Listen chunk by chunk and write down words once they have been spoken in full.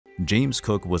James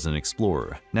Cook was an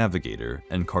explorer, navigator,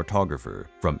 and cartographer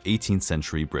from 18th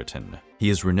century Britain. He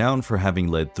is renowned for having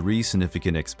led 3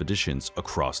 significant expeditions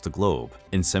across the globe.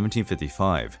 In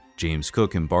 1755, James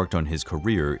Cook embarked on his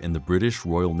career in the British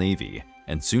Royal Navy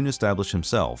and soon established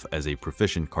himself as a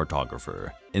proficient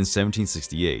cartographer. In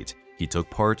 1768, he took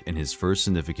part in his first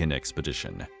significant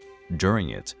expedition. During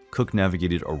it, Cook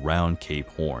navigated around Cape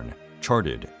Horn,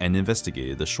 charted and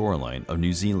investigated the shoreline of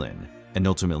New Zealand, and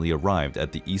ultimately arrived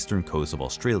at the eastern coast of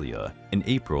Australia in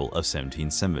April of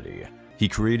 1770. He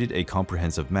created a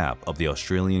comprehensive map of the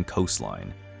Australian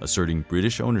coastline, asserting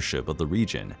British ownership of the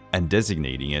region and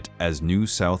designating it as New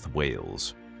South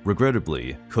Wales.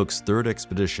 Regrettably, Cook's third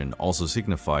expedition also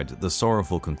signified the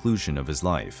sorrowful conclusion of his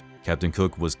life. Captain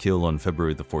Cook was killed on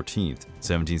February 14,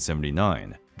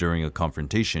 1779, during a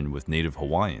confrontation with native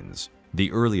Hawaiians.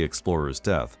 The early explorer's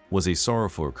death was a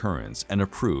sorrowful occurrence and a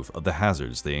proof of the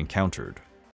hazards they encountered.